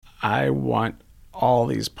I want all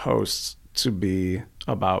these posts to be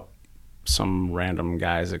about some random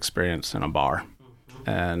guy's experience in a bar.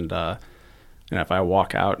 And if I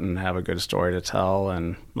walk out and have a good story to tell,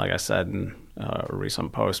 and like I said in a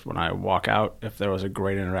recent post, when I walk out, if there was a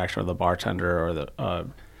great interaction with the bartender or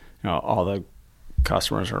all the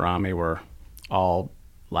customers around me were all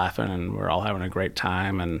laughing and we're all having a great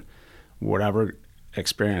time, and whatever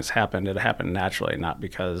experience happened, it happened naturally, not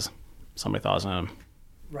because somebody thought I was going to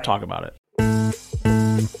talk about it.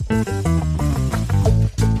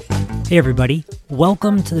 Hey everybody,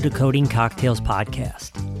 welcome to the Decoding Cocktails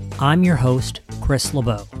podcast. I'm your host, Chris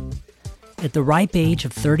LeBeau. At the ripe age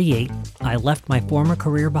of 38, I left my former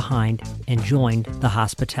career behind and joined the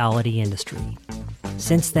hospitality industry.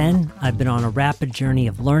 Since then, I've been on a rapid journey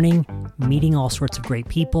of learning, meeting all sorts of great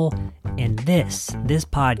people, and this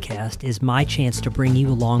podcast is my chance to bring you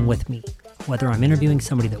along with me, whether I'm interviewing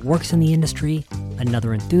somebody that works in the industry,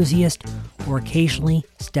 another enthusiast, or occasionally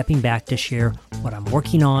stepping back to share what I'm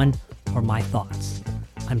working on or my thoughts.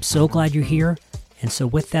 I'm so glad you're here, and so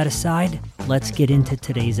with that aside, let's get into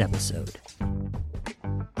today's episode.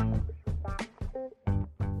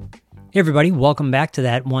 Hey everybody, welcome back to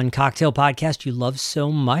that one cocktail podcast you love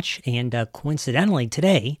so much, and coincidentally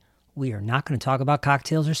today, we are not going to talk about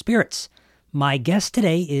cocktails or spirits. My guest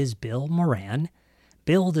today is Bill Moran.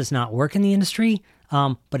 Bill does not work in the industry,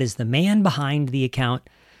 but is the man behind the account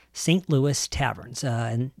St. Louis Taverns.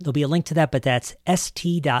 And there'll be a link to that, but that's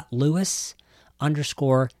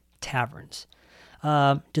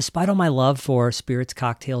st.louis_taverns. Despite all my love for spirits,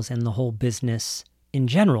 cocktails, and the whole business in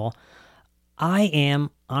general, I am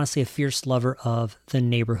honestly a fierce lover of the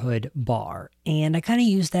neighborhood bar. And I kind of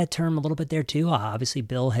use that term a little bit there too. Obviously,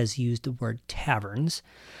 Bill has used the word taverns.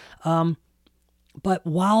 But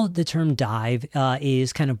while the term dive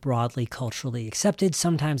is kind of broadly culturally accepted,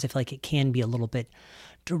 sometimes I feel like it can be a little bit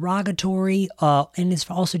derogatory, and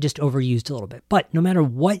it's also just overused a little bit. But no matter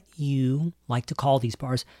what you like to call these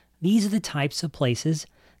bars, these are the types of places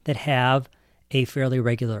that have a fairly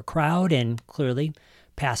regular crowd, and clearly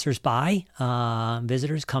passers-by,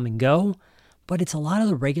 visitors come and go. But it's a lot of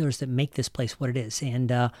the regulars that make this place what it is. And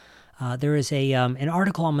there is an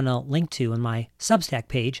article I'm going to link to on my Substack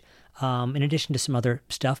page, in addition to some other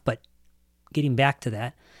stuff. But getting back to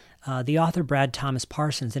that, the author Brad Thomas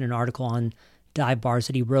Parsons, in an article on dive bars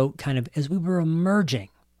that he wrote kind of as we were emerging,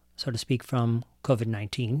 so to speak, from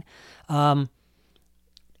COVID-19,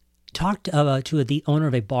 talked to the owner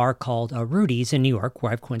of a bar called Rudy's in New York,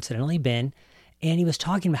 where I've coincidentally been, and he was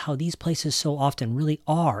talking about how these places so often really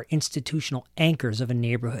are institutional anchors of a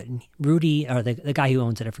neighborhood. And Rudy, or the guy who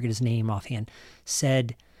owns it, I forget his name offhand,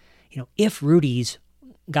 said, if Rudy's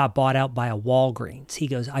got bought out by a Walgreens, he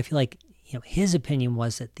goes, I feel like, his opinion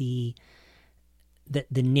was that the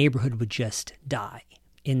neighborhood would just die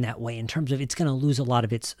in that way, in terms of it's going to lose a lot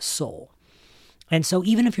of its soul. And so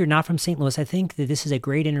even if you're not from St. Louis, I think that this is a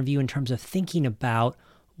great interview in terms of thinking about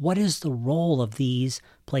what is the role of these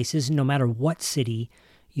places, no matter what city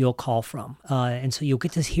you'll call from. And so you'll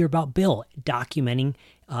get to hear about Bill documenting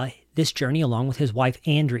this journey along with his wife,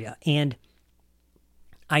 Andrea. And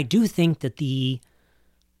I do think that the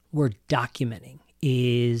word documenting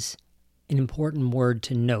is an important word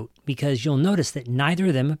to note, because you'll notice that neither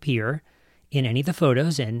of them appear in any of the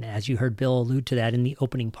photos. And as you heard Bill allude to that in the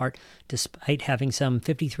opening part, despite having some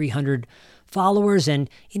 5,300 followers. And,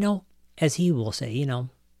 as he will say,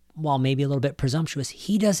 while maybe a little bit presumptuous,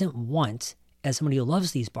 he doesn't want, as somebody who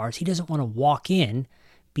loves these bars, he doesn't want to walk in,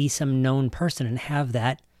 be some known person, and have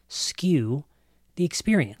that skew the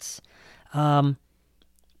experience. And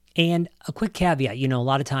a quick caveat, a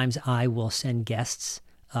lot of times I will send guests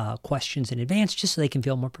questions in advance just so they can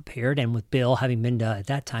feel more prepared. And with Bill having been to, at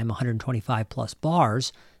that time, 125 plus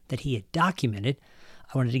bars that he had documented,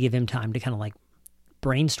 I wanted to give him time to kind of like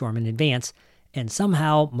brainstorm in advance. And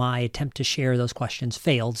somehow my attempt to share those questions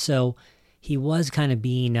failed. So he was kind of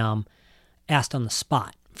being asked on the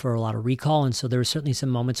spot for a lot of recall. And so there were certainly some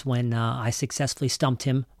moments when I successfully stumped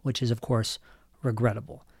him, which is, of course,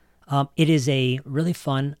 regrettable. It is a really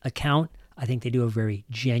fun account. I think they do a very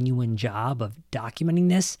genuine job of documenting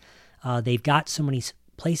this. They've got so many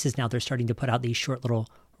places now, they're starting to put out these short little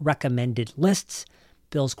recommended lists.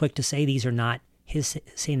 Bill's quick to say these are not his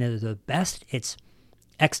saying they're the best. It's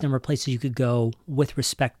X number of places you could go with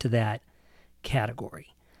respect to that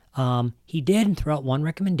category. He did throw out one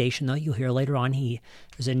recommendation, though, you'll hear later on.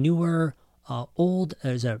 There's a newer,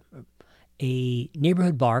 there's a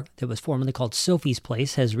neighborhood bar that was formerly called Sophie's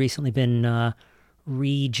Place, has recently been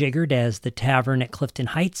rejiggered as the Tavern at Clifton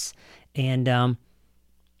Heights. And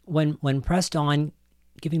when pressed on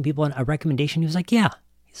giving people a recommendation, he was like,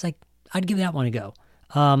 I'd give that one a go.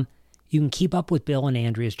 You can keep up with Bill and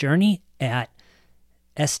Andrea's journey at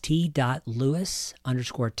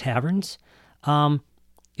st.lewis_taverns.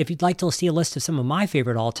 If you'd like to see a list of some of my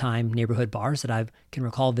favorite all-time neighborhood bars that I can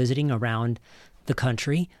recall visiting around the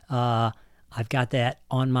country, I've got that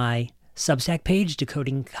on my Substack page,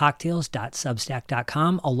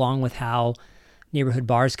 decodingcocktails.substack.com, along with how neighborhood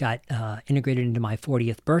bars got integrated into my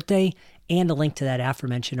 40th birthday, and a link to that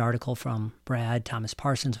aforementioned article from Brad Thomas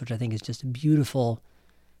Parsons, which I think is just a beautiful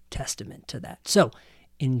testament to that. So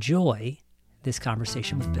enjoy this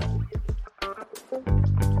conversation with Bill.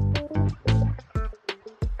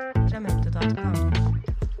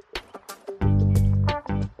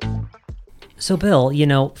 So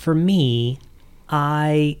Bill, for me,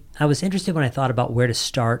 I was interested when I thought about where to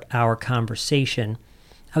start our conversation.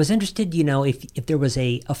 I was interested, if there was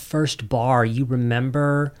a first bar you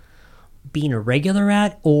remember being a regular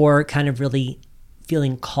at, or kind of really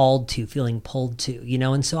feeling called to, feeling pulled to,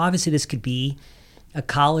 and so obviously this could be a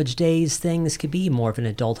college days thing, this could be more of an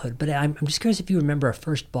adulthood, but I'm just curious if you remember a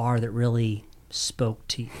first bar that really spoke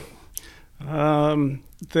to you.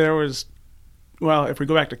 If we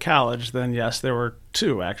go back to college, then yes, there were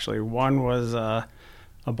two actually. One was a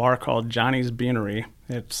bar called Johnny's Beanery.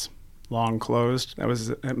 It's long closed. That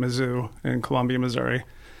was at Mizzou in Columbia, Missouri.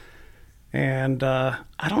 And I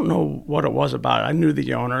don't know what it was about it. I knew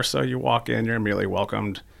the owner, so you walk in, you're immediately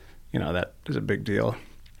welcomed. That is a big deal.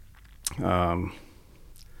 They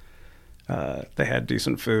had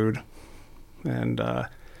decent food. And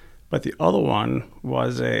but the other one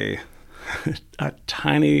was a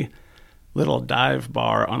tiny little dive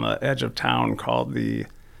bar on the edge of town called the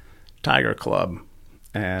Tiger Club.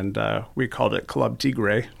 And we called it Club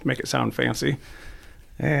Tigre to make it sound fancy.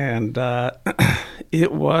 And there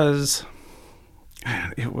was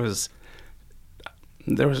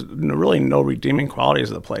really no redeeming qualities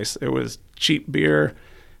of the place. It was cheap beer.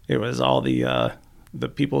 It was all the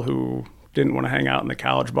people who didn't want to hang out in the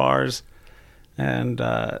college bars. And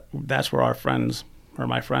that's where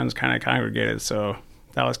my friends kind of congregated. So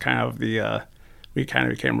that was kind of we kind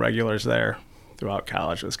of became regulars there throughout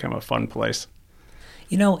college. It was kind of a fun place.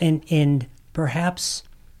 And perhaps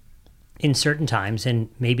in certain times, and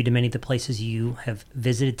maybe to many of the places you have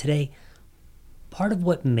visited today, part of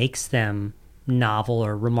what makes them novel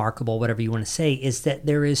or remarkable, whatever you want to say, is that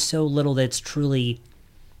there is so little that's truly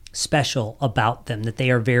special about them, that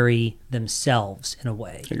they are very themselves in a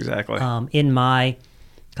way. Exactly. In my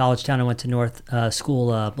college town, I went to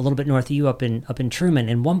school a little bit north of you, up in Truman,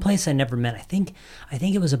 and one place I never met. I think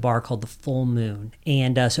it was a bar called the Full Moon,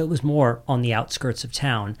 and so it was more on the outskirts of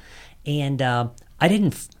town. And I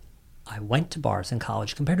went to bars in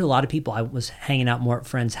college compared to a lot of people. I was hanging out more at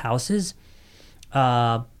friends' houses,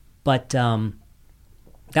 but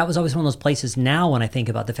that was always one of those places. Now, when I think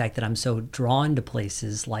about the fact that I'm so drawn to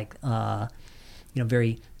places like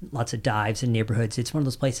lots of dives in neighborhoods, it's one of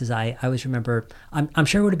those places I always remember. I'm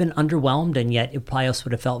sure it would have been underwhelmed, and yet it probably also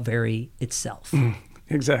would have felt very itself.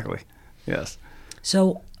 Exactly. Yes.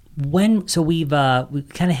 So we've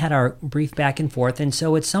kind of had our brief back and forth, and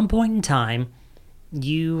so at some point in time,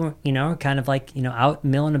 you kind of like out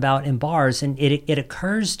milling about in bars, and it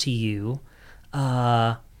occurs to you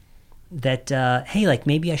that hey, like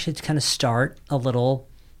maybe I should kind of start a little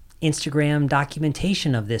Instagram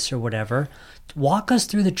documentation of this or whatever. Walk us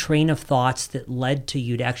through the train of thoughts that led to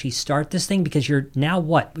you to actually start this thing, because you're now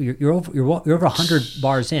what? You're over 100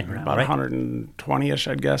 bars in, right? About 120-ish,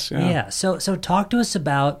 I'd guess. Yeah. Yeah. So talk to us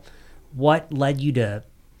about what led you to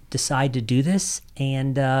decide to do this,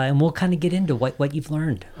 and we'll kind of get into what you've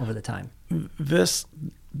learned over the time. This,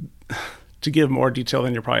 to give more detail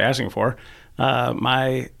than you're probably asking for,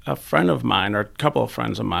 a friend of mine, or a couple of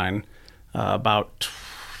friends of mine, about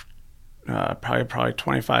probably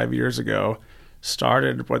 25 years ago,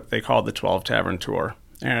 started what they called the 12 Tavern Tour.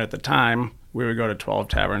 And at the time, we would go to 12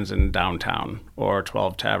 taverns in downtown, or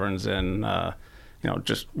 12 taverns in, it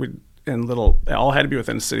all had to be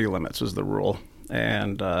within city limits was the rule.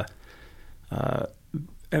 And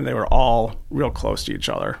they were all real close to each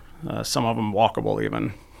other, some of them walkable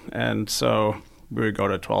even. And so we would go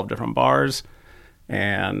to 12 different bars.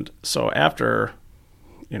 And so after,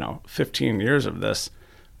 15 years of this,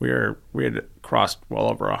 we had crossed well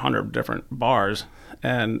over 100 different bars,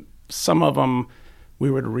 and some of them we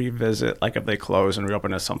would revisit, like if they close and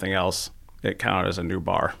reopen as something else, it counted as a new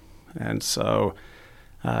bar. And so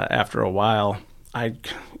after a while,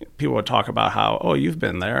 people would talk about how, oh, you've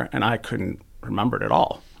been there, and I couldn't remember it at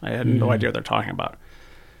all. I had no idea what they're talking about.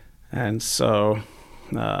 And so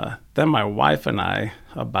then my wife and I,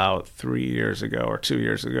 about 3 years ago or 2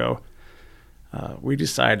 years ago, we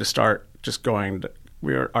decided to start just going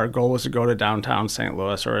our goal was to go to downtown St.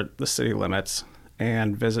 Louis or the city limits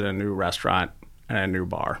and visit a new restaurant and a new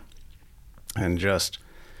bar, and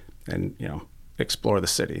explore the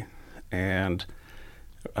city. And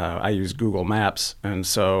I use Google Maps, and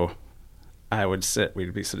so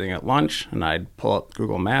we'd be sitting at lunch, and I'd pull up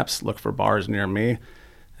Google Maps, look for bars near me,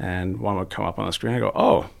 and one would come up on the screen. I go,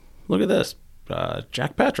 oh, look at this,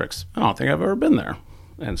 Jack Patrick's. I don't think I've ever been there.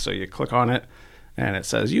 And so you click on it, and it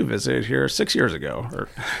says, you visited here 6 years ago.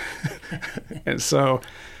 And so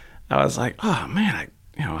I was like, oh, man,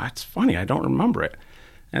 it's funny. I don't remember it.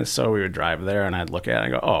 And so we would drive there, and I'd look at it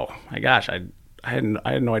and go, oh, my gosh, I had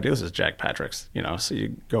no idea this is Jack Patrick's. So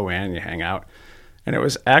you go in, you hang out. And it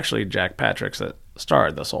was actually Jack Patrick's that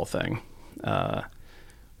started this whole thing.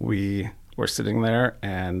 We were sitting there,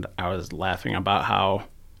 and I was laughing about how,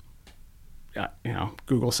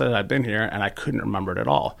 Google said I'd been here, and I couldn't remember it at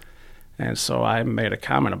all. And so I made a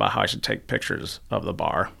comment about how I should take pictures of the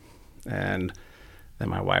bar. And then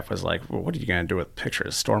my wife was like, well, what are you going to do with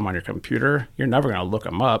pictures? Store them on your computer? You're never going to look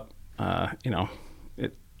them up. And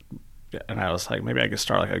I was like, maybe I could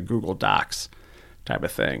start like a Google Docs type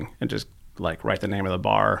of thing and just like write the name of the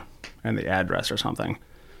bar and the address or something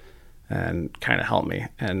and kind of help me.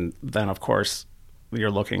 And then, of course,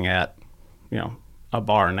 you're looking at, a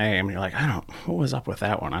bar name. And you're like, what was up with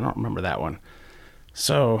that one? I don't remember that one.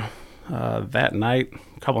 So that night,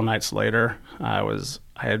 a couple nights later, I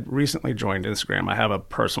had recently joined Instagram. I have a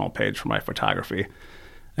personal page for my photography,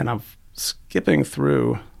 and I'm skipping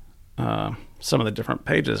through some of the different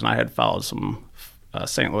pages, and I had followed some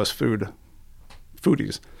St. Louis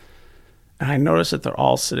foodies. And I noticed that they're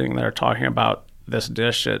all sitting there talking about this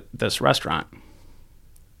dish at this restaurant.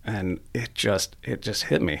 And it just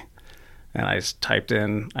hit me. And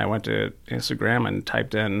I went to Instagram and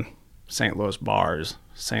typed in St. Louis bars,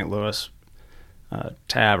 St. Louis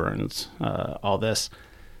taverns, all this.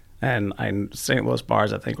 And St. Louis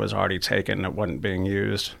bars, I think, was already taken. It wasn't being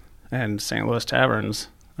used. And St. Louis taverns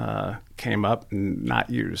came up and not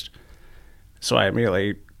used. So I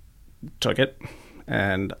immediately took it,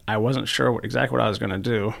 and I wasn't sure exactly what I was going to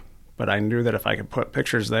do, but I knew that if I could put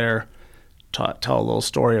pictures there, tell a little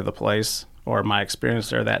story of the place or my experience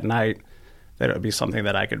there that night, that it would be something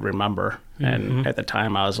that I could remember. Mm-hmm. And at the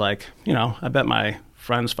time I was like, I bet my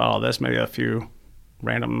friends follow this, maybe a few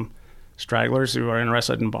random stragglers who are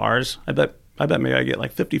interested in bars. I bet maybe I get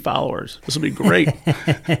like 50 followers. This will be great.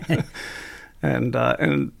 And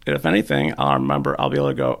if anything, I'll be able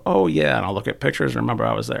to go, oh yeah, and I'll look at pictures and remember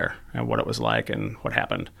I was there and what it was like and what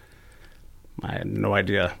happened. I had no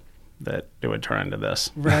idea that it would turn into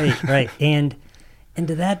this. Right. And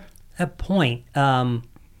to that point,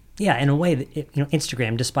 in a way,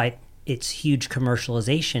 Instagram, despite its huge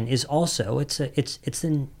commercialization, is also it's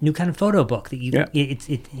a new kind of photo book that you.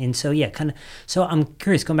 Yeah. So I'm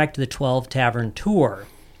curious, going back to the 12 Tavern tour,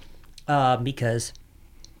 because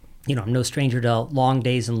I'm no stranger to long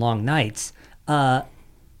days and long nights.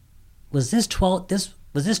 Was this 12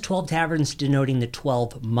 taverns denoting the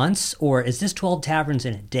 12 months, or is this 12 taverns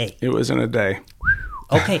in a day? It was in a day.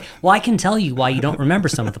 Okay. Well, I can tell you why you don't remember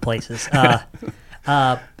some of the places.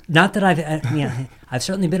 Not that I've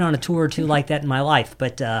certainly been on a tour or two like that in my life,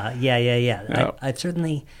 but yeah. I've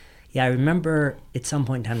certainly, I remember at some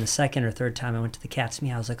point in time, the second or third time I went to the Cat's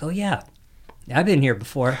Meow, I was like, oh yeah, I've been here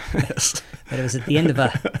before. Yes. But it was at the end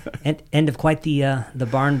of quite the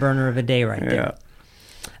barn burner of a day right there.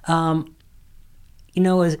 I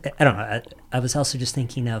don't know. I was also just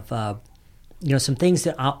thinking of some things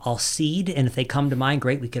that I'll seed, and if they come to mind,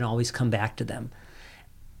 great. We can always come back to them.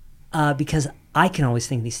 Because I can always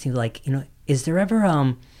think these things like, is there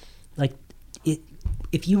ever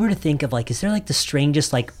if you were to think of is there the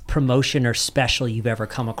strangest promotion or special you've ever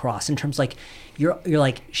come across in terms you're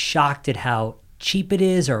shocked at how cheap it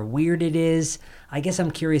is or weird it is? I guess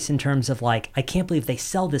I'm curious in terms of I can't believe they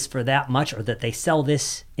sell this for that much, or that they sell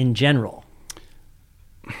this in general.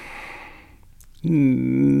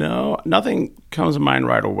 No, nothing comes to mind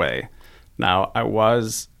right away. Now,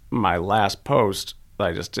 my last post that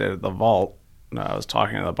I just did at the vault, I was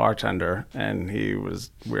talking to the bartender, and we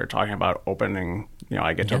were talking about opening,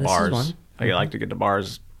 I get to bars. I like to get to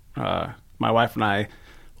bars. My wife and I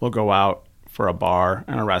will go out for a bar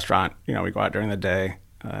and a restaurant. We go out during the day.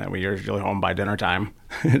 We usually home by dinner time.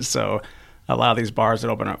 So a lot of these bars that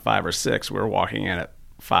open at 5 or 6, we're walking in at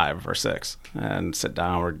 5 or 6 and sit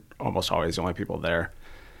down. We're almost always the only people there.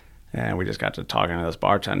 And we just got to talking to this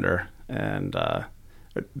bartender, and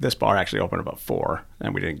this bar actually opened about 4,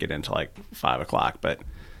 and we didn't get into 5 o'clock. But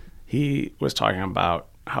he was talking about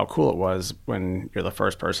how cool it was when you're the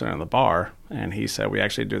first person in the bar, and he said we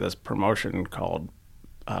actually do this promotion called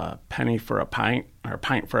a penny for a pint or a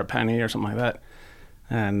pint for a penny or something like that.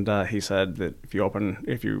 And he said that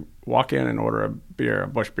if you walk in and order a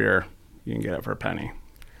bush beer, you can get it for a penny.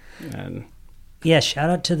 And yeah, shout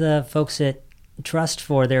out to the folks at Trust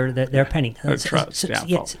for their penny. Trust,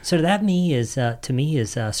 So that to me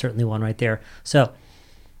is certainly one right there. So,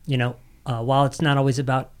 while it's not always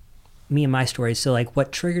about me and my stories, so like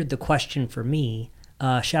what triggered the question for me,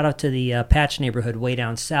 shout out to the Patch neighborhood way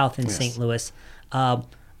down south in St. Louis.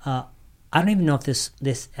 I don't even know if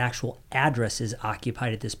this actual address is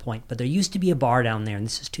occupied at this point, but there used to be a bar down there, and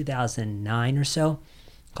this is 2009 or so,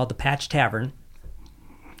 called the Patch Tavern.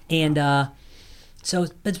 And so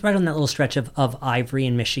it's right on that little stretch of Ivory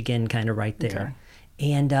and Michigan, kind of right there.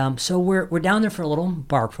 Okay. And so we're down there for a little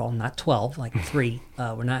bar crawl, not 12, like 3.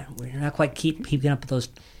 We're not quite keeping up with those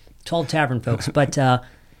 12 tavern folks. But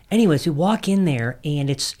anyways, we walk in there, and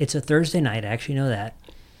it's a Thursday night. I actually know that.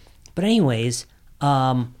 But anyways,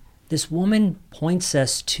 this woman points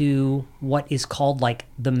us to what is called like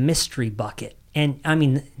the mystery bucket. And I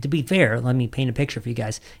mean, to be fair, let me paint a picture for you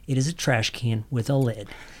guys. It is a trash can with a lid.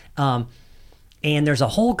 And there's a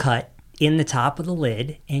hole cut in the top of the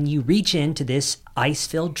lid, and you reach into this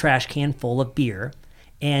ice-filled trash can full of beer,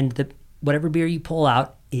 and whatever beer you pull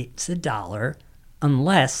out, it's $1,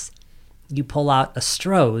 unless you pull out a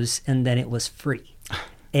Stroh's, and then it was free.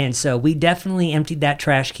 And so we definitely emptied that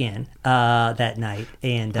trash can that night.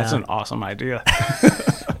 And that's an awesome idea.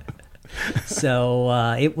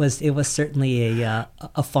 So it was certainly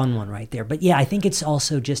a fun one right there. But yeah, I think it's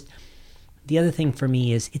also just the other thing for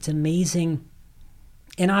me is it's amazing.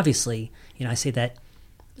 And obviously, I say that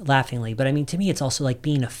laughingly, but I mean, to me, it's also like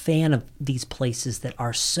being a fan of these places that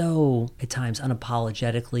are so at times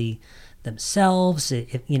unapologetically themselves,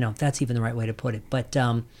 if that's even the right way to put it. But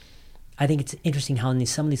I think it's interesting how in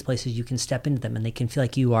some of these places you can step into them and they can feel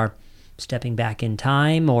like you are stepping back in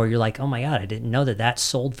time, or you're like, oh my God, I didn't know that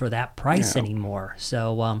sold for that price anymore.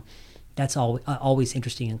 So that's always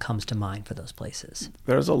interesting and comes to mind for those places.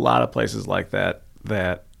 There's a lot of places like that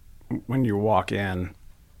when you walk in,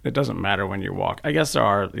 it doesn't matter when you walk. I guess there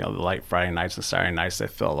are, the like Friday nights and Saturday nights, they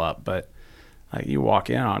fill up, but you walk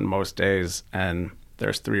in on most days and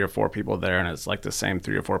there's 3 or 4 people there, and it's like the same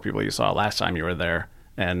 3 or 4 people you saw last time you were there.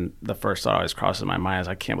 And the first thought always crosses my mind is,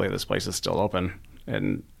 I can't believe this place is still open.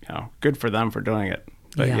 And, good for them for doing it.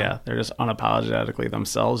 But yeah they're just unapologetically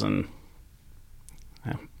themselves. And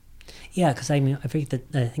yeah, because I think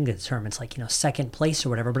the term, it's like, second place or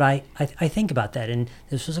whatever. But I think about that. And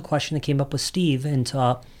this was a question that came up with Steve, and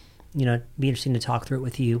it'd be interesting to talk through it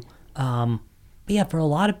with you. But yeah, for a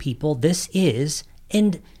lot of people, this is,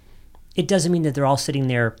 and it doesn't mean that they're all sitting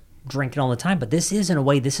there drinking all the time, but this is, in a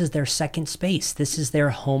way, this is their second space. This is their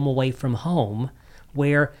home away from home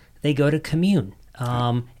where they go to commune.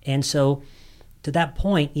 And so to that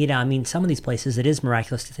point, some of these places, it is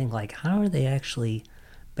miraculous to think like, how are they actually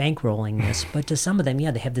bankrolling this? But to some of them,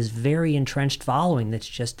 they have this very entrenched following that's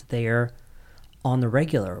just there on the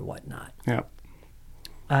regular or whatnot. Yeah.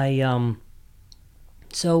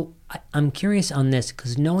 So I'm curious on this,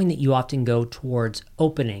 because knowing that you often go towards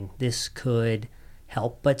opening, this could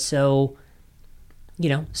help. But so,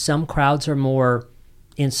 some crowds are more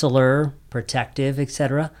insular, protective,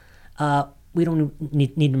 etc. We don't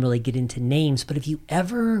need to really get into names, but have you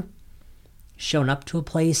ever shown up to a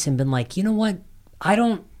place and been like, you know what, I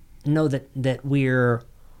don't know that we're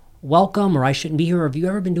welcome, or I shouldn't be here? Or have you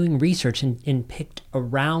ever been doing research and picked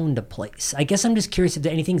around a place? I guess I'm just curious if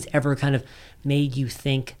anything's ever kind of made you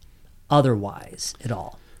think otherwise at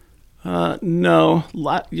all. No,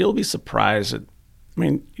 you'll be surprised.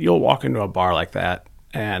 You'll walk into a bar like that,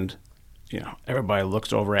 and everybody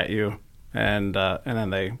looks over at you, and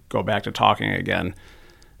then they go back to talking again.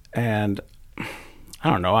 And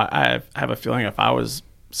I don't know. I have a feeling if I was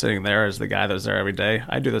sitting there as the guy that was there every day,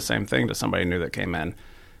 I'd do the same thing to somebody new that came in.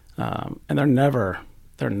 And they're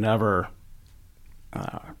never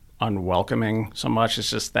unwelcoming so much. It's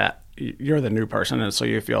just that you're the new person, and so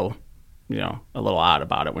you feel, a little odd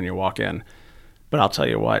about it when you walk in. But I'll tell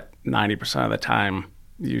you what, 90% of the time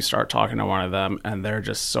you start talking to one of them, and they're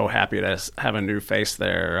just so happy to have a new face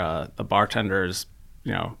there. The bartenders,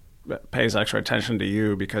 pays extra attention to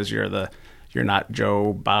you because you're not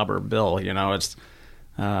Joe, Bob, or Bill. It's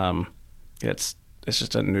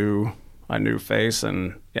just a new face,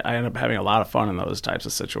 and I end up having a lot of fun in those types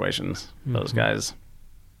of situations. Mm-hmm. Those guys,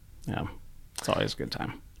 it's always a good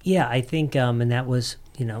time. Yeah, I think, and that was,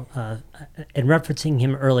 and referencing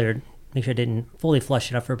him earlier, make sure I didn't fully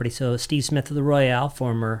flush it out for everybody. So Steve Smith of the Royale,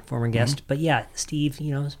 former guest. Mm-hmm. But yeah, Steve,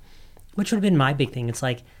 which would have been my big thing. It's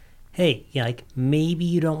like, hey, like maybe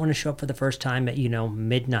you don't want to show up for the first time at,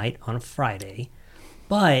 midnight on a Friday,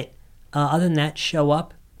 But other than that, show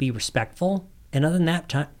up, be respectful, and other than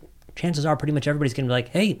that, chances are pretty much everybody's going to be like,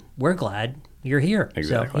 "Hey, we're glad you're here."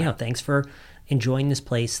 Exactly. So, thanks for enjoying this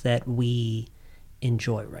place that we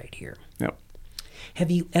enjoy right here. Yep.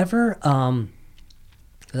 Have you ever,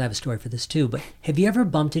 because I have a story for this too, but have you ever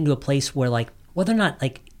bumped into a place where, like, whether or not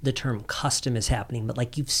like the term custom is happening, but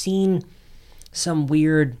like you've seen some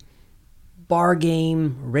weird bar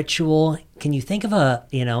game ritual? Can you think of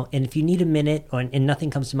and if you need a minute and nothing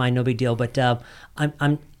comes to mind, no big deal. But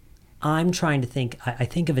I'm trying to think. I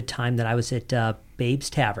think of a time that I was at Babe's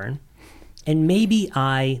Tavern, and maybe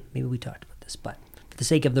we talked about this, but for the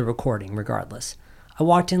sake of the recording, regardless, I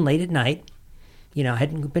walked in late at night. I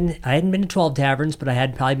hadn't been to 12 taverns, but I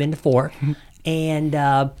had probably been to 4,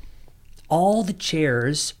 and all the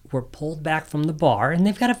chairs were pulled back from the bar, and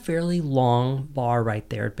they've got a fairly long bar right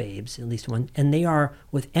there at Babe's, at least one, and they are,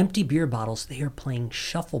 with empty beer bottles, they are playing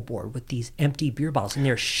shuffleboard with these empty beer bottles, and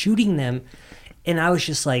they're shooting them, and I was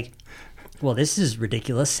just like, well, this is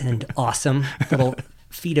ridiculous and awesome. Little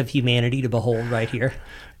feat of humanity to behold right here.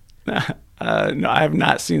 No, I have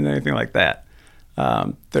not seen anything like that.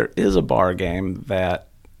 There is a bar game that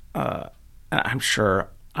I'm sure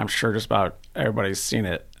just about everybody's seen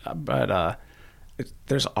it, but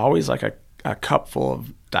there's always like a cup full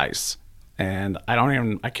of dice, and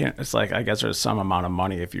I can't. It's like, I guess there's some amount of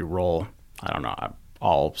money if you roll, I don't know,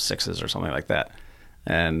 all 6s or something like that.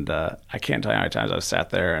 And I can't tell you how many times I've sat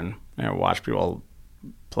there and watched people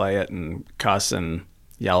play it and cuss and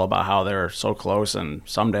yell about how they're so close and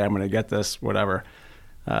someday I'm going to get this, whatever.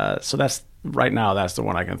 So that's the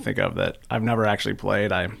one I can think of that I've never actually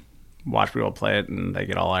played. I watch people play it and they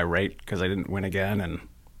get all irate because they didn't win again. And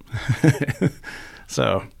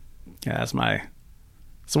so, yeah, it's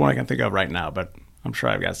the one I can think of right now, but I'm sure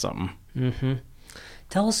I've got something. Mm-hmm.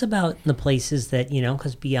 Tell us about the places that,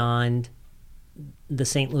 because beyond the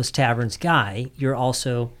St. Louis Taverns guy, you're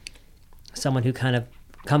also someone who kind of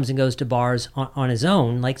comes and goes to bars on his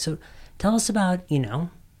own. Like, so tell us about,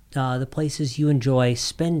 the places you enjoy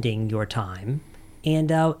spending your time,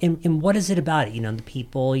 and what is it about it? The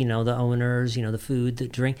people, the owners, the food, the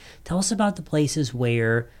drink. Tell us about the places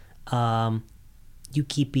where you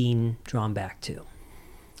keep being drawn back to.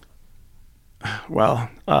 Well,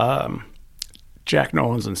 Jack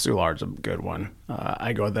Nolan's in Soulard's a good one.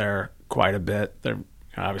 I go there quite a bit.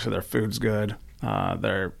 Obviously their food's good.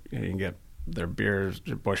 You can get their beers,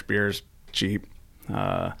 their Busch beers, cheap,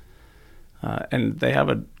 and they have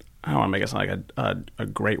I don't want to make it sound like a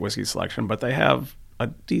great whiskey selection, but they have a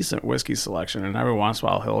decent whiskey selection. And every once in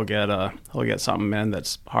a while he'll get something in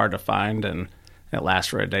that's hard to find, and it lasts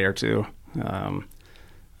for a day or two.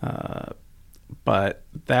 But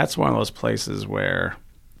that's one of those places where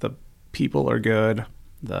the people are good,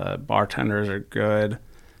 the bartenders are good,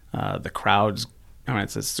 the crowds. I mean,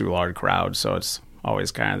 it's a Soulard crowd, so it's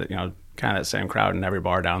always kind of that same crowd in every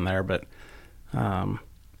bar down there. But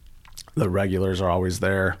the regulars are always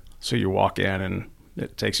there. So you walk in and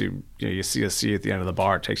it takes you, you see a seat at the end of the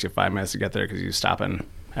bar. It takes you 5 minutes to get there because you stop and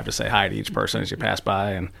have to say hi to each person as you pass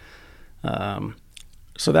by. And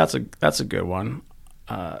so that's a good one.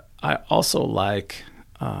 I also like,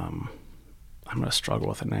 I'm going to struggle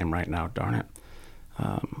with a name right now, darn it.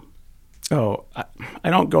 I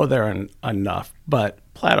don't go there enough, but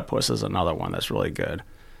Platypus is another one that's really good.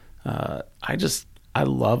 I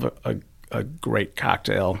love a great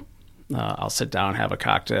cocktail. I'll sit down, have a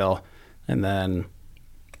cocktail, and then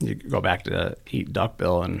you go back to eat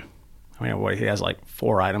duckbill. And he has like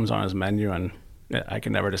 4 items on his menu, and I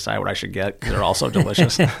can never decide what I should get because they're all so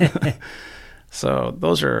delicious. So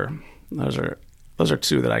those are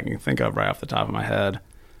 2 that I can think of right off the top of my head.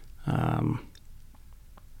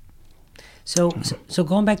 So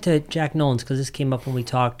going back to Jack Nolan's, because this came up when we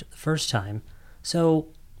talked the first time. So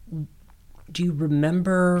do you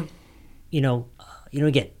remember,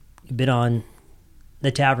 again, you've been on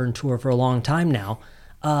the tavern tour for a long time now.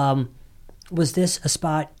 Was this a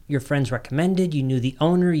spot your friends recommended? You knew the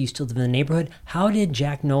owner, you still live in the neighborhood. How did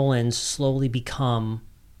Jack Nolan's slowly become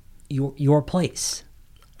your place?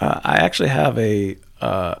 I actually have a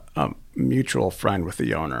mutual friend with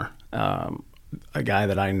the owner, a guy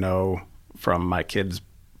that I know from my kids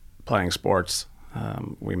playing sports.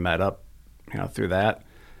 We met up, through that.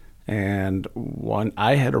 And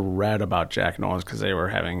I had read about Jack Nolan's because they were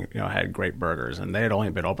had great burgers, and they had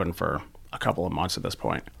only been open for a couple of months at this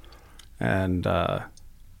point. And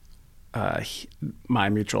my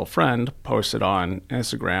mutual friend posted on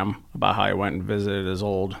Instagram about how he went and visited his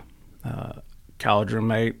old college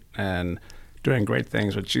roommate and doing great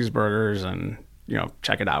things with cheeseburgers, and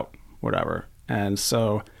check it out, whatever. And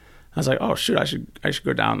so I was like, oh shoot, I should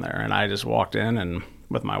go down there. And I just walked in and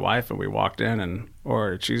with my wife, and we walked in and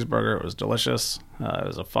ordered a cheeseburger. It was delicious. It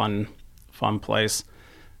was a fun place.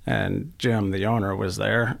 And Jim, the owner, was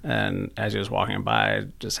there. And as he was walking by, I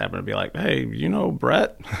just happened to be like, "Hey, you know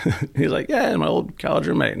Brett?" He's like, "Yeah, my old college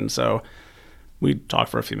roommate." And so we talked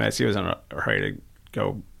for a few minutes. He was in a hurry to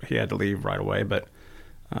go. He had to leave right away. But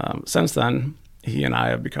since then, he and I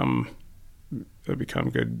have become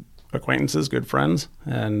good acquaintances, good friends.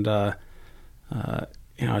 And,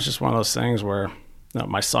 it's just one of those things where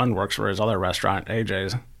my son works for his other restaurant,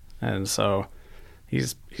 AJ's. And so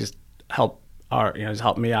he's helped he's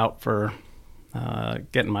helped me out for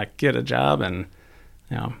getting my kid a job, and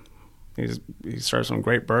he serves some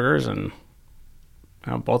great burgers, and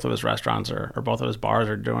both of his restaurants or both of his bars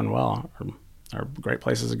are doing well, are great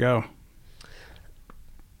places to go.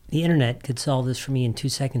 The internet could solve this for me in 2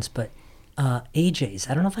 seconds, but AJ's,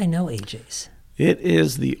 I don't know if I know AJ's. It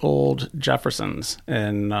is the old Jefferson's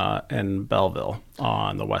in Belleville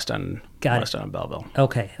on the west end. West end of Belleville.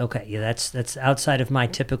 Okay. Yeah, that's outside of my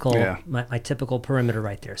typical my typical perimeter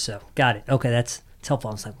right there. So got it. Okay, that's helpful.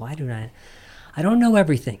 I was like, why do I don't know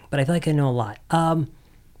everything, but I feel like I know a lot.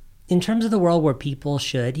 In terms of the world where people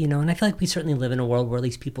should, and I feel like we certainly live in a world where at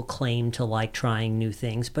least people claim to like trying new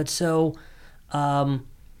things. But so,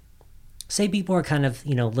 say people are kind of,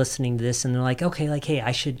 listening to this and they're like, okay, like, hey,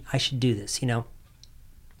 I should do this,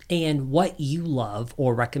 And what you love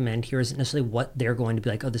or recommend here isn't necessarily what they're going to be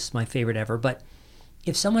like, oh, this is my favorite ever. But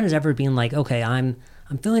if someone has ever been like, okay, I'm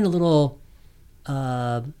feeling a little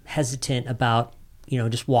hesitant about,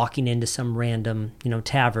 just walking into some random,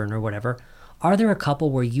 tavern or whatever, are there a couple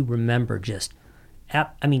where you remember just,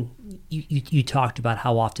 you talked about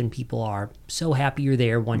how often people are so happy you're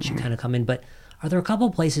there once you kind of come in, but are there a couple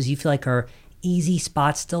of places you feel like are easy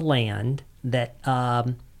spots to land that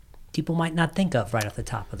people might not think of right off the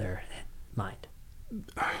top of their mind?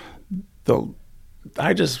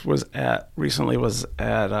 I just was at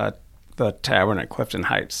the tavern at Clifton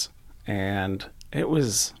Heights, and it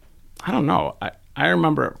was, I don't know. I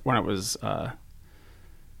remember when it was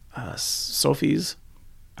Sophie's.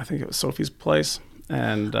 I think it was Sophie's place.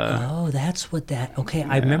 And that's what that. Okay, yeah.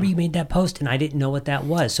 I remember you made that post, and I didn't know what that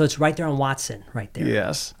was. So it's right there on Watson, right there.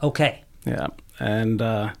 Yes. Okay. Yeah, and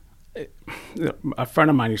a friend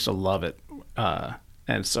of mine used to love it,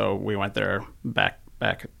 and so we went there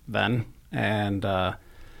back then. And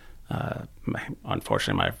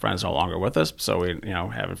unfortunately, my friend's no longer with us, so we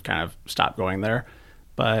have kind of stopped going there.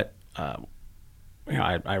 But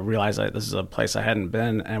I realized that this is a place I hadn't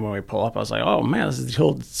been, and when we pull up, I was like, "Oh man, this is the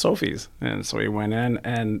old Sophie's." And so we went in,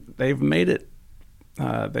 and they've made it.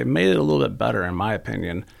 They made it a little bit better, in my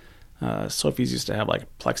opinion. Sophie's used to have like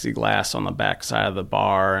plexiglass on the back side of the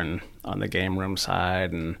bar and on the game room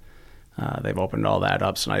side, and they've opened all that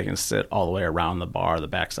up, so now you can sit all the way around the bar, the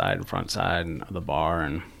back side and front side of the bar.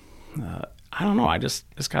 And I don't know, it's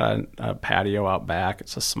got a patio out back.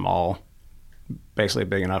 It's a small, basically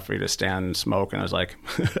big enough for you to stand and smoke, and there's like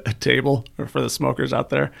a table for the smokers out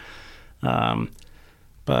there. So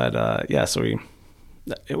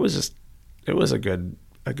it was a good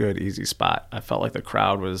easy spot. I felt like the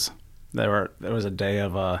crowd was there was a day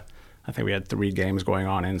of I think we had 3 games going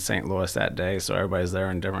on in St. Louis that day, so everybody's there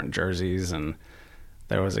in different jerseys, and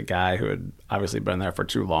there was a guy who had obviously been there for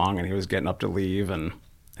too long, and he was getting up to leave, and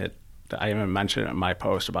I even mentioned it in my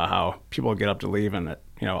post about how people get up to leave, and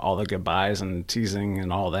all the goodbyes and teasing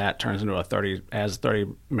and all that turns into 30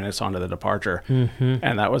 minutes onto the departure. Mm-hmm.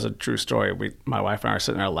 And that was a true story. My wife and I were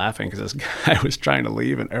sitting there laughing because this guy was trying to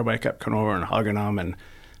leave, and everybody kept coming over and hugging him and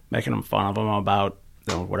making fun of him about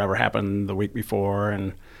whatever happened the week before.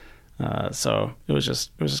 And so it was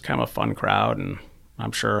just kind of a fun crowd, and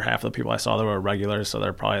I'm sure half of the people I saw there were regulars, so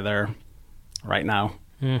they're probably there right now.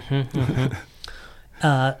 Mm-hmm,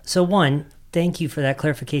 mm-hmm. So one, thank you for that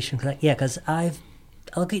clarification. Because I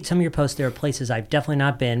look at some of your posts. There are places I've definitely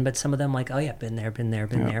not been, but some of them like, oh yeah, been there.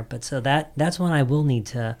 But so that's one I will need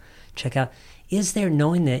to check out. Is there,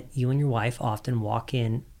 knowing that you and your wife often walk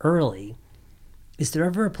in early, is there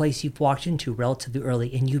ever a place you've walked into relatively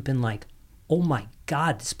early and you've been like, oh my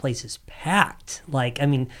God, this place is packed?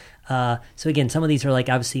 So again, some of these are like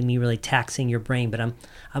obviously me really taxing your brain, but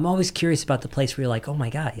I'm always curious about the place where you're like, oh my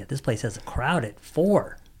God, yeah, this place has a crowd at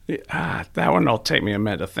 4. That one will take me a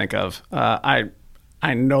minute to think of.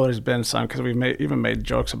 I know there's been some, because we've even made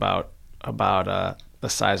jokes about the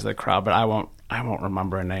size of the crowd, but I won't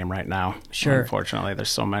remember a name right now. Sure. Unfortunately, there's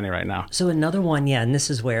so many right now. So another one, yeah, and this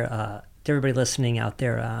is where to everybody listening out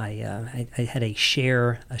there, I had a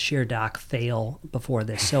share doc fail before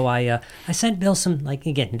this. So I sent Bill some, like,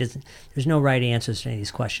 again, there's no right answers to any of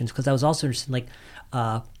these questions, because I was also interested in, like,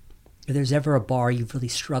 if there's ever a bar you've really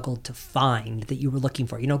struggled to find that you were looking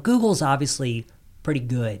for. Google's obviously pretty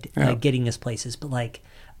good at getting us places, but like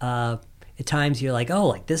at times you're like, oh,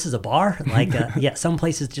 like this is a bar? Like, some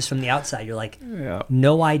places just from the outside, you're like,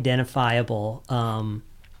 no identifiable.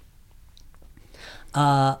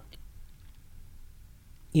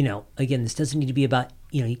 Again, this doesn't need to be about,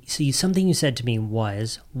 something you said to me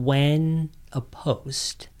was when a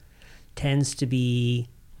post tends to be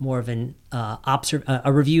more of an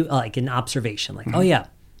a review, like an observation, like, oh yeah,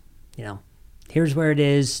 here's where it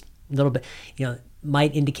is, a little bit,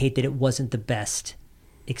 might indicate that it wasn't the best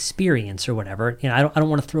experience or whatever. I don't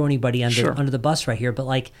want to throw anybody under the bus right here, but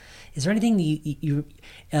like, is there anything you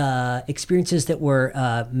experiences that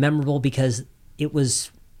were memorable because it was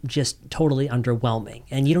just totally underwhelming?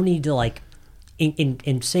 And you don't need to like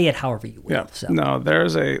and say it however you will. Yeah. So. No,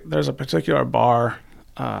 there's a particular bar.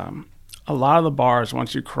 A lot of the bars,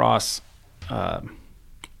 once you cross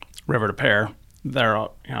River to Pear, they're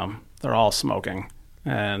all smoking,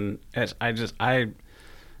 and it's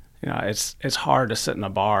hard to sit in a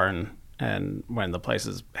bar and when the place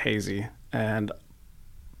is hazy,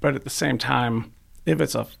 but at the same time, if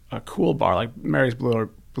it's a cool bar like Mary's Blue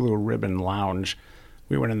Ribbon Lounge,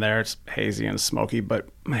 we went in there. It's hazy and smoky, but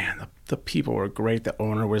man, the people were great. The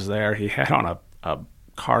owner was there. He had on a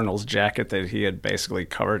Cardinals jacket that he had basically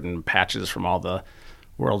covered in patches from all the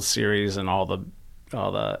World Series and all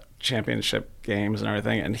the championship games and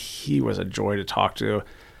everything, and he was a joy to talk to.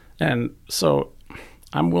 And so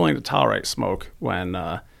I'm willing to tolerate smoke when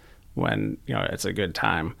it's a good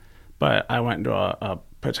time. But I went into a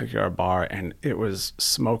particular bar and it was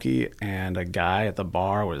smoky, and a guy at the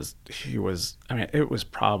bar it was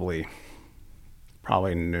probably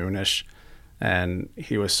noonish, and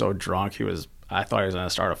he was so drunk I thought he was going to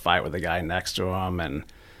start a fight with the guy next to him. And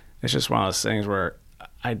it's just one of those things where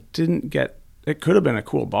it could have been a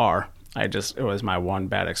cool bar. It was my one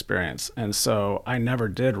bad experience. And so I never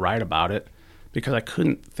did write about it because I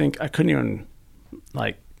couldn't even,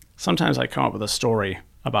 like, sometimes I come up with a story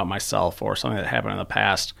about myself or something that happened in the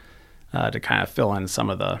past to kind of fill in some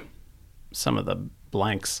of the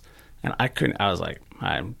blanks. And I was like,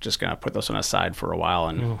 I'm just going to put this one aside for a while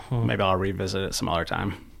and maybe I'll revisit it some other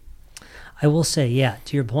time. I will say, yeah,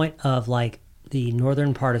 to your point of like the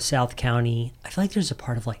northern part of South County, I feel like there's a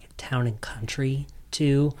part of like town and country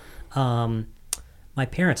too. My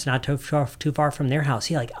parents, not too far from their house.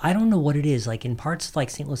 Yeah, like I don't know what it is. Like in parts of like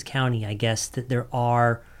St. Louis County, I guess that there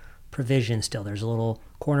are provisions still. There's a little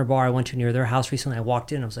corner bar I went to near their house recently. I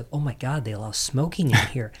walked in, I was like, oh my God, they allow smoking in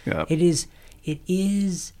here. Yep. It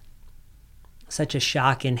is such a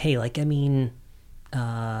shock. And hey, like, I mean,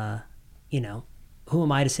 who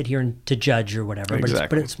am I to sit here and to judge or whatever? Exactly.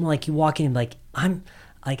 But it's more like you walk in and like,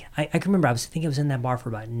 I can remember I was in that bar for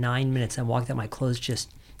about 9 minutes. I walked out, my clothes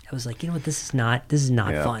I was like, you know what, this is not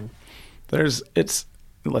fun.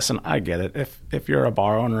 Listen, I get it. If you're a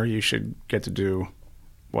bar owner, you should get to do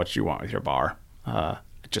what you want with your bar.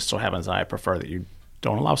 It just so happens I prefer that you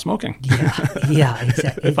don't allow smoking. Yeah,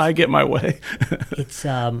 exactly. If I get my way. It's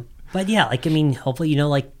but yeah, like, I mean, hopefully,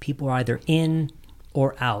 like people are either in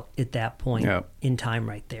or out at that point in time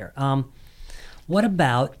right there. What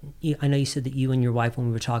about, I know you said that you and your wife, when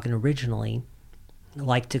we were talking originally,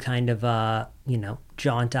 like to kind of,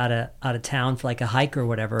 jaunt out of town for like a hike or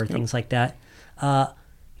whatever, or things like that. And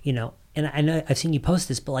I know I've seen you post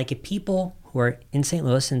this, but like if people who are in St.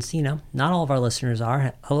 Louis, since, not all of our listeners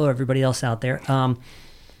are, hello, everybody else out there.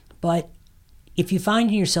 But if you find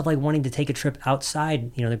yourself like wanting to take a trip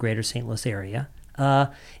outside, the greater St. Louis area,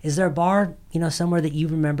 is there a bar, somewhere that you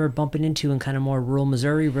remember bumping into in kind of more rural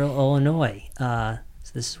Missouri, rural Illinois? So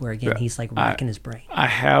this is where, again, he's like racking his brain. I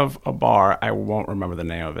have a bar. I won't remember the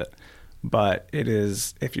name of it, but it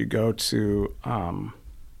is, if you go to,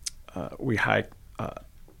 we hike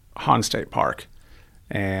Hahn State Park,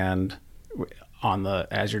 and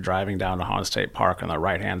as you're driving down to Hahn State Park on the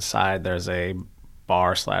right-hand side, there's a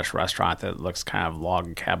bar/restaurant that looks kind of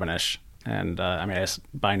log cabinish. And it's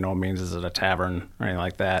by no means is it a tavern or anything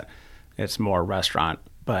like that. It's more a restaurant.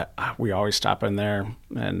 But we always stop in there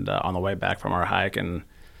and on the way back from our hike and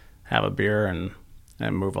have a beer and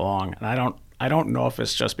move along. And I don't know if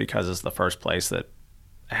it's just because it's the first place that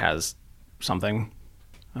has something,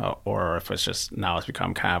 or if it's just now it's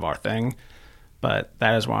become kind of our thing. But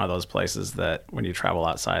that is one of those places that when you travel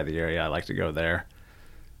outside of the area, I like to go there.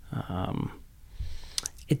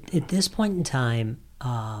 At this point in time,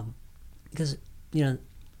 because,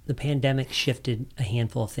 the pandemic shifted a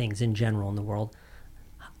handful of things in general in the world.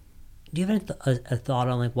 Do you have a thought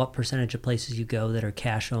on like what percentage of places you go that are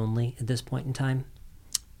cash only at this point in time?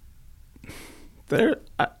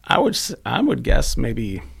 I would guess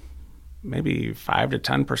maybe maybe 5 to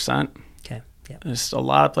 10%. Okay. Yeah. Just a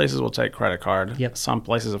lot of places will take credit card. Yep. Some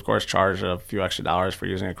places, of course, charge a few extra dollars for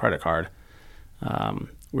using a credit card.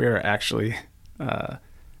 We're actually, I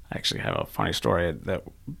actually have a funny story that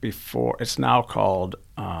before, it's now called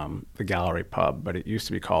the Gallery Pub, but it used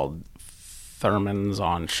to be called Thurman's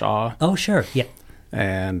on Shaw. Oh, sure. Yeah.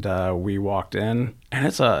 And we walked in, and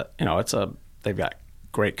they've got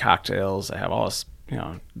great cocktails. They have all this,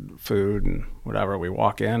 food and whatever. We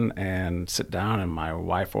walk in and sit down, and my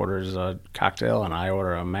wife orders a cocktail, and I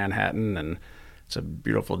order a Manhattan, and it's a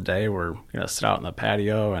beautiful day. We're gonna sit out in the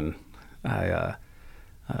patio, and I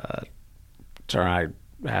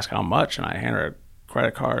ask how much, and I hand her a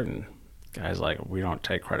credit card, and the guy's like, "We don't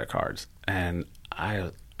take credit cards," and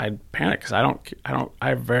I panic because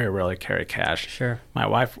I very rarely carry cash. Sure. My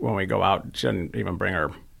wife, when we go out, she doesn't even bring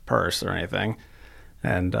her purse or anything.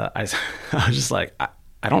 And I was just like,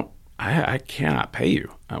 I cannot pay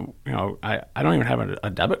you. I don't even have a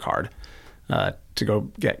debit card to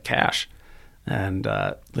go get cash. And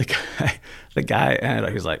the guy, and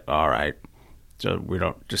he's like, all right, so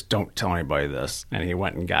don't tell anybody this. And he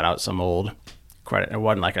went and got out some old credit. It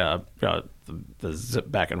wasn't like the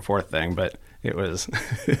zip back and forth thing, but it was,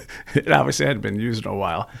 it obviously hadn't been used in a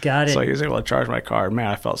while. Got it. So he was able to charge my card. Man,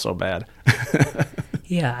 I felt so bad.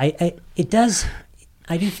 Yeah,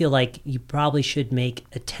 I do feel like you probably should make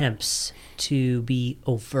attempts to be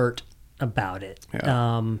overt about it.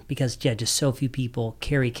 Yeah. Because, just so few people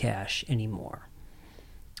carry cash anymore.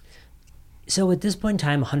 So at this point in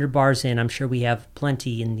time, 100 bars in, I'm sure we have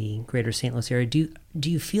plenty in the greater St. Louis area. Do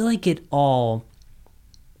you feel like are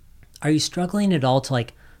you struggling at all to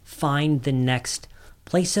like find the next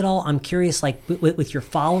place at all? I'm curious, like with your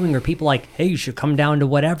following, or people like, hey, you should come down to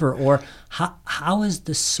whatever, or how is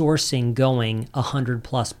the sourcing going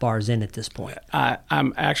 100+ bars in at this point?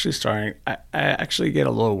 I'm actually starting. I actually get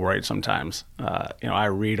a little worried sometimes. I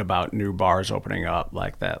read about new bars opening up,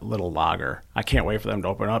 like that Little Lager. I can't wait for them to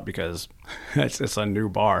open up because it's a new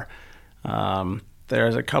bar.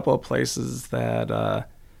 There's a couple of places that,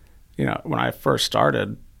 when I first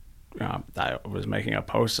started, I was making a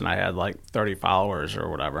post and I had like 30 followers or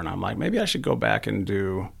whatever, and I'm like, maybe I should go back and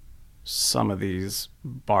do some of these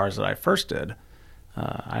bars that I first did.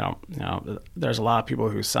 There's a lot of people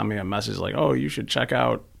who send me a message like, oh, you should check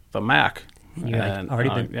out the Mac. Already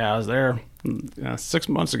been? Yeah, I was there 6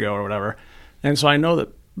 months ago or whatever. And so I know that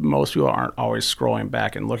most people aren't always scrolling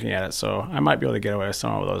back and looking at it, so I might be able to get away with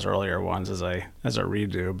some of those earlier ones as a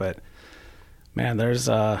redo. But man, there's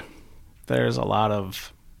a lot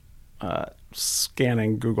of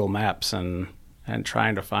scanning Google Maps and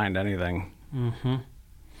trying to find anything. Mm-hmm.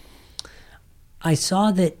 I saw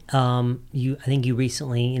that I think you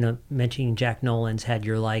recently, mentioning Jack Nolan's had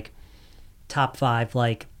your like top 5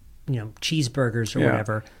 cheeseburgers or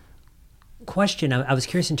whatever. Question: I was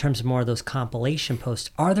curious in terms of more of those compilation posts.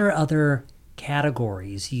 Are there other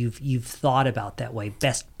categories you've thought about that way?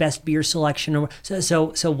 Best beer selection, or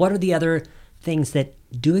so what are the other things that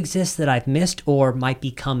do exist that I've missed or might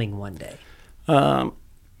be coming one day?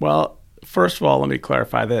 Well, first of all, let me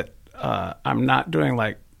clarify that I'm not doing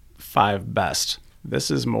like 5 best. This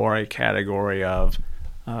is more a category of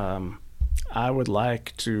I would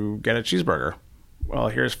like to get a cheeseburger. Well,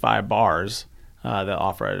 here's 5 bars that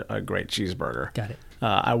offer a great cheeseburger. Got it.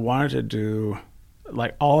 I wanted to do,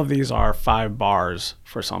 like, all of these are 5 bars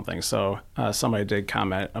for something. So somebody did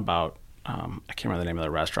comment about, I can't remember the name of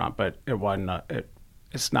the restaurant, but it wasn't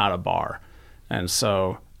it's not a bar. And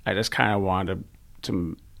so I just kind of wanted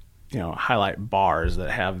to highlight bars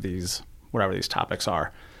that have these, whatever these topics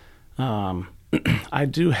are. I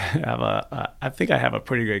do have I think I have a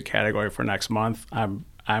pretty good category for next month. I'm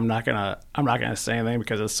not gonna say anything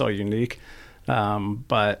because it's so unique.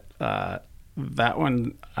 But that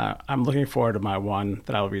one, I'm looking forward to my one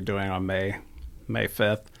that I will be doing on May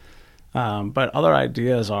 5th. But other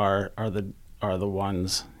ideas are the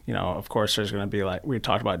ones, of course there's going to be, like we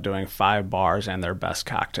talked about, doing 5 bars and their best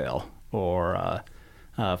cocktail, or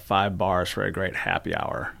 5 bars for a great happy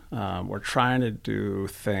hour. We're trying to do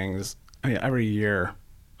things. Every year,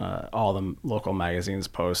 all the local magazines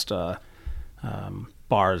post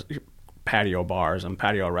bars, patio bars and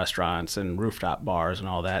patio restaurants and rooftop bars and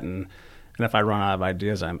all that. And if I run out of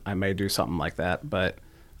ideas, I may do something like that. But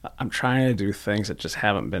I'm trying to do things that just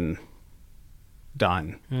haven't been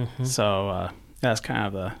done. Mm-hmm. So that's kind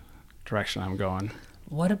of the direction I'm going.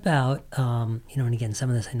 What about, and again, some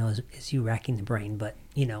of this I know is you racking the brain, but,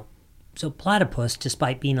 so Platypus,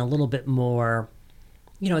 despite being a little bit more,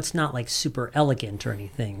 it's not like super elegant or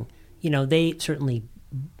anything, they certainly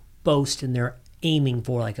boast and they're aiming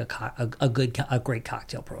for like a great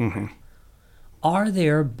cocktail program. Mm-hmm. Are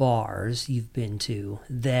there bars you've been to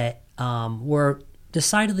that were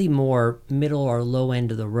decidedly more middle or low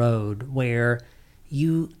end of the road where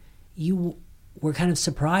you were kind of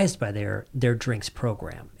surprised by their drinks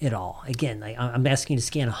program at all? Again, like, I'm asking you to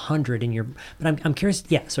scan 100 in your, but I'm curious.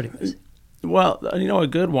 Yeah, sort of. Well, a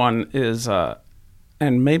good one is,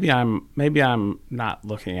 and maybe I'm not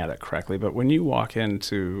looking at it correctly, but when you walk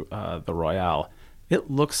into the Royale,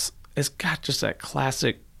 it's got just that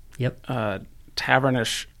classic, Yep.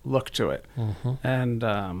 tavernish look to it, and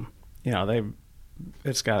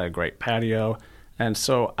it's got a great patio, and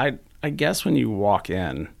so I guess when you walk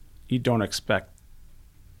in, you don't expect,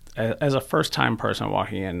 as a first time person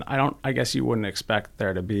walking in, I guess you wouldn't expect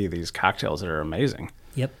there to be these cocktails that are amazing.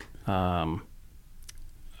 Yep. I'm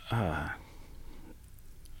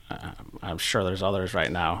sure there's others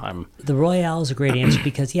right now. The Royale is a great answer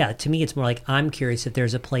because, yeah, to me, it's more like I'm curious if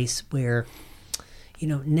there's a place where,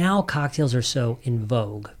 now cocktails are so in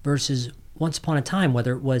vogue versus once upon a time,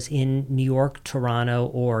 whether it was in New York, Toronto,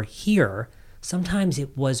 or here, sometimes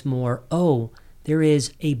it was more, there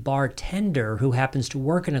is a bartender who happens to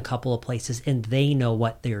work in a couple of places and they know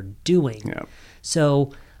what they're doing. Yeah.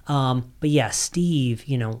 So, but yeah, Steve,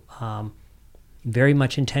 very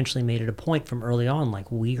much intentionally made it a point from early on,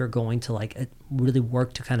 like, we are going to really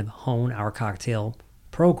work to kind of hone our cocktail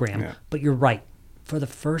program. Yeah. But you're right. For the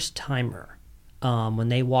first timer, when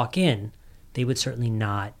they walk in, they would certainly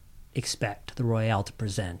not expect the Royale to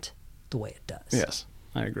present the way it does. Yes,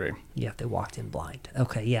 I agree. Yeah, if they walked in blind.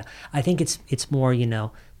 Okay, yeah. I think it's more,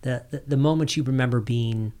 the moments you remember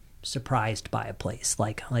being surprised by a place,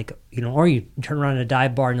 or you turn around in a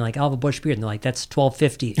dive bar and you're like, I'll have a Bush beer, and they're like, that's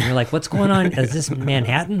 $12.50, and you're like, what's going on? Is this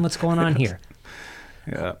Manhattan? What's going on here?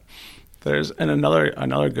 Yeah,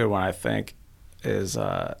 another good one I think is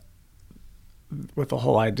with the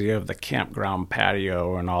whole idea of the campground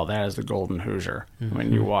patio and all that is the Golden Hoosier. Mm-hmm.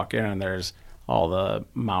 When you walk in and there's all the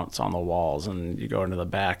mounts on the walls, and you go into the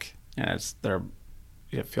back and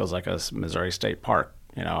it feels like a Missouri State Park,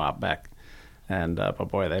 out back. And but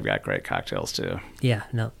boy, they've got great cocktails too. Yeah,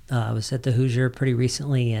 no, I was at the Hoosier pretty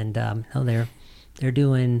recently, and they're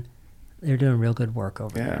doing real good work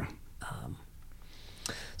over there.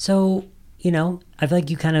 So I feel like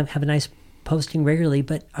you kind of have a nice posting regularly,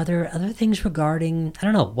 but are there other things regarding, I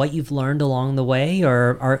don't know, what you've learned along the way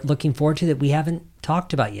or are looking forward to that we haven't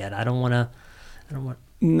talked about yet? I don't want.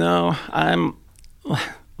 No, I'm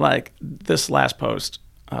like this last post.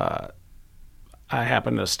 I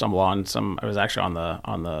happened to stumble on some. I was actually on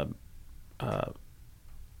the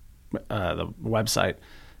website,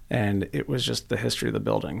 and it was just the history of the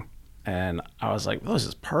building, and I was like, "Oh, this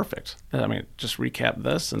is perfect." I mean, just recap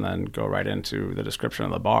this and then go right into the description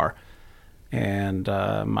of the bar. And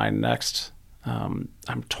my next, I'm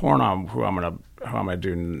torn on who I'm gonna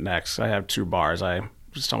do next. I have two bars. I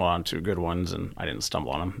stumbled on two good ones, and I didn't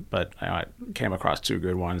stumble on them, but I came across two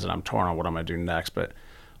good ones, and I'm torn on what I'm gonna do next. But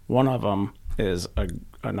one of them is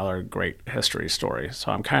another great history story,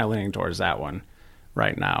 so I'm kind of leaning towards that one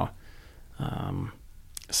right now.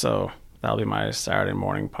 So that'll be my Saturday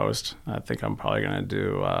morning post. I think I'm probably gonna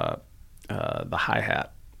do the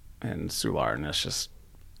Hi-Hat in Soulard, and it's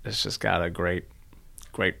just got a great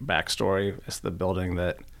backstory. It's the building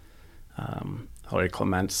that Hilary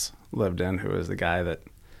Clements lived in, who is the guy that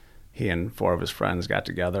he and four of his friends got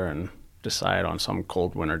together and decided on some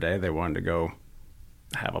cold winter day they wanted to go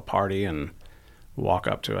have a party and walk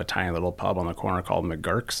up to a tiny little pub on the corner called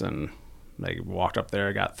McGurk's, and they walked up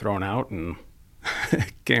there, got thrown out, and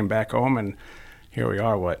came back home, and here we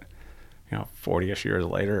are, 40-ish years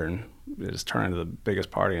later, and it's turned into the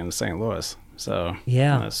biggest party in St. Louis. So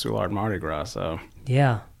yeah, the Soulard Mardi Gras. So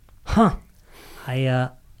yeah, I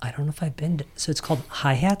don't know if I've been to, so it's called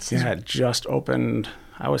Hi-Hats? Yeah, it just opened,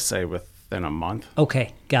 I would say, within a month.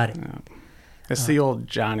 Okay, got it. Yeah. It's the old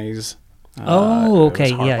Johnny's.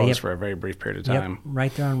 Okay, it was yeah. Harpo's for a very brief period of time. Yep,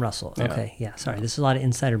 right there on Russell. Yeah. Okay, yeah, sorry. This is a lot of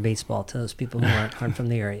insider baseball to those people who aren't from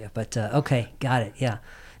the area. But, okay, got it, yeah.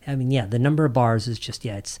 I mean, yeah, the number of bars is just,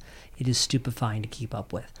 it is stupefying to keep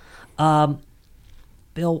up with.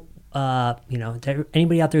 Bill,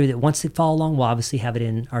 anybody out there that wants to follow along, we'll obviously have it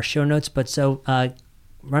in our show notes. But so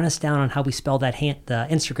run us down on how we spell that the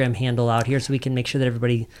Instagram handle out here so we can make sure that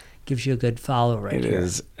everybody gives you a good follow right here. It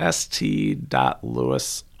is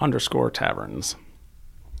st.lewis_taverns.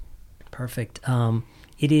 Perfect.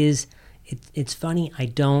 It's funny. I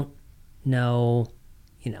don't know,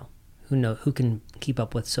 who can keep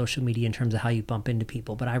up with social media in terms of how you bump into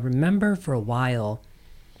people. But I remember for a while,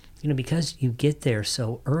 because you get there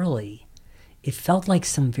so early, it felt like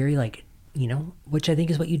some very which I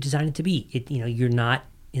think is what you designed it to be. You're not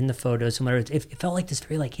in the photos and whatever. It felt like this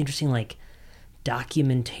very interesting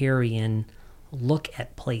documentarian look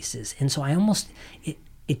at places. And so I almost,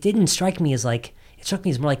 it didn't strike me as like, it struck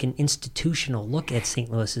me as more like an institutional look at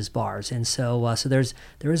St. Louis's bars. And so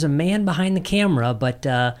there is a man behind the camera, but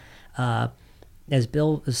as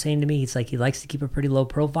Bill was saying to me, he's like, he likes to keep a pretty low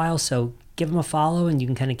profile. So give him a follow, and you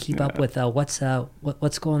can kind of keep up with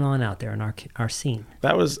what's going on out there in our scene.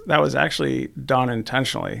 That was actually done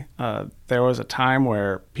intentionally. There was a time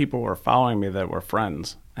where people were following me that were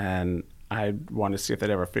friends, and I wanted to see if they'd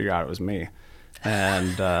ever figure out it was me.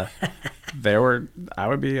 And I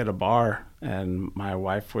would be at a bar, and my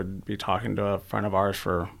wife would be talking to a friend of ours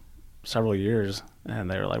for several years, and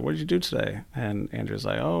they were like, "What did you do today?" And Andrew's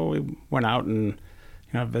like, "Oh, we went out and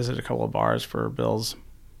visited a couple of bars for Bill's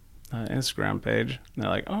Instagram page." And they're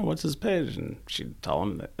like, "Oh, what's his page?" And she'd tell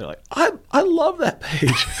them that. They're like, I love that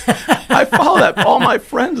page. I follow that, all my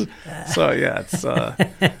friends. So yeah, it's so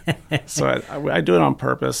I do it on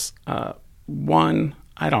purpose. One,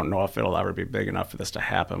 I don't know if it'll ever be big enough for this to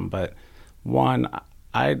happen, but one,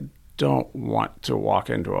 I don't want to walk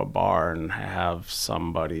into a bar and have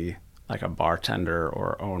somebody like a bartender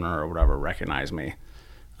or owner or whatever recognize me.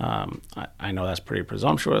 I know that's pretty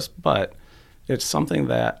presumptuous, but it's something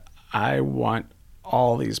that I want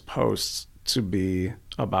all these posts to be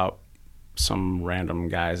about some random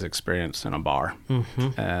guy's experience in a bar.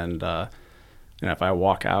 Mm-hmm. And if I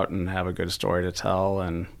walk out and have a good story to tell,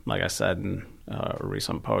 and like I said in a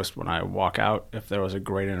recent post, when I walk out, if there was a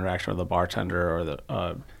great interaction with the bartender or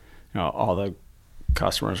all the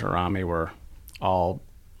customers around me were all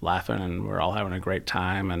laughing and we're all having a great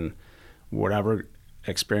time, and whatever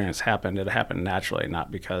experience happened, it happened naturally, not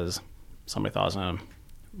because somebody thought I was going to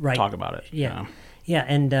talk about it. Yeah. Yeah.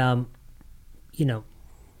 And,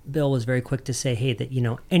 Bill was very quick to say, hey, that,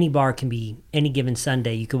 any bar can be any given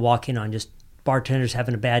Sunday. You could walk in on just bartenders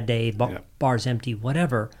having a bad day, bars empty,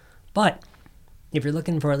 whatever. But if you're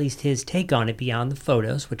looking for at least his take on it beyond the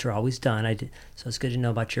photos, which are always done, so it's good to know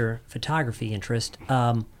about your photography interest.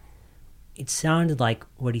 It sounded like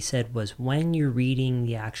what he said was when you're reading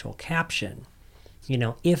the actual caption,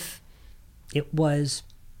 if it was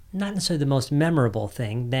not necessarily the most memorable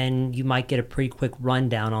thing, then you might get a pretty quick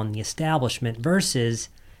rundown on the establishment versus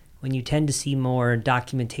when you tend to see more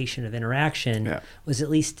documentation of interaction, was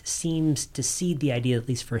at least seems to seed the idea, at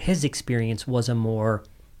least for his experience, was a more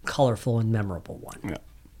colorful and memorable one. Yeah.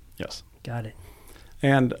 Yes. Got it.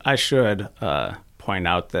 And I should point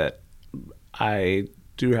out that I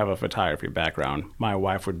do have a photography background. My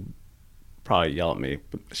wife would probably yell at me,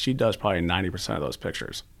 but she does probably 90% of those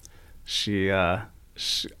pictures.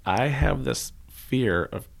 I have this fear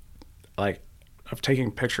of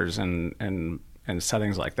taking pictures in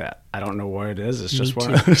settings like that. I don't know what it is. It's just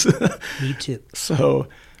one of those. Me too. So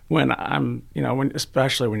when I'm,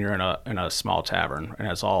 especially when you're in a small tavern and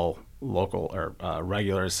it's all local or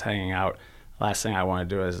regulars hanging out, last thing I want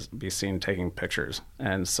to do is be seen taking pictures.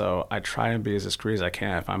 And so I try and be as discreet as I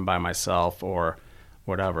can if I'm by myself or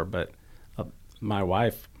whatever. But my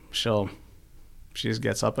wife, she just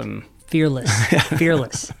gets up and fearless.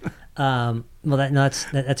 Well,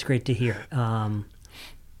 that's great to hear.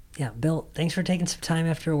 Bill, thanks for taking some time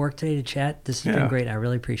after work today to chat. This has been great. I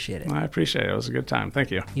really appreciate it. I appreciate it. It was a good time.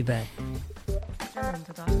 Thank you. You bet.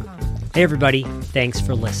 Hey, everybody. Thanks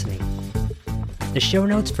for listening. The show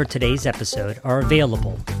notes for today's episode are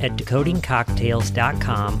available at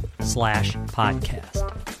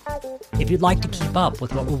decodingcocktails.com/podcast. If you'd like to keep up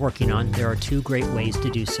with what we're working on, there are two great ways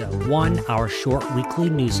to do so. One, our short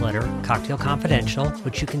weekly newsletter, Cocktail Confidential,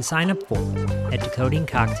 which you can sign up for at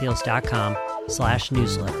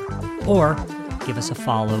decodingcocktails.com/newsletter. Or give us a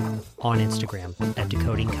follow on Instagram at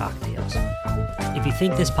Decoding Cocktails. If you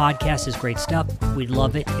think this podcast is great stuff, we'd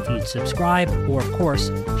love it if you'd subscribe or, of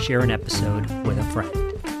course, share an episode with a friend.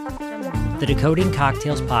 The Decoding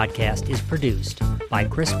Cocktails podcast is produced by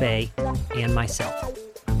Chris Bay and myself.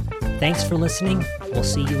 Thanks for listening. We'll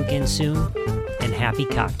see you again soon, and happy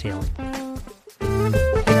cocktailing.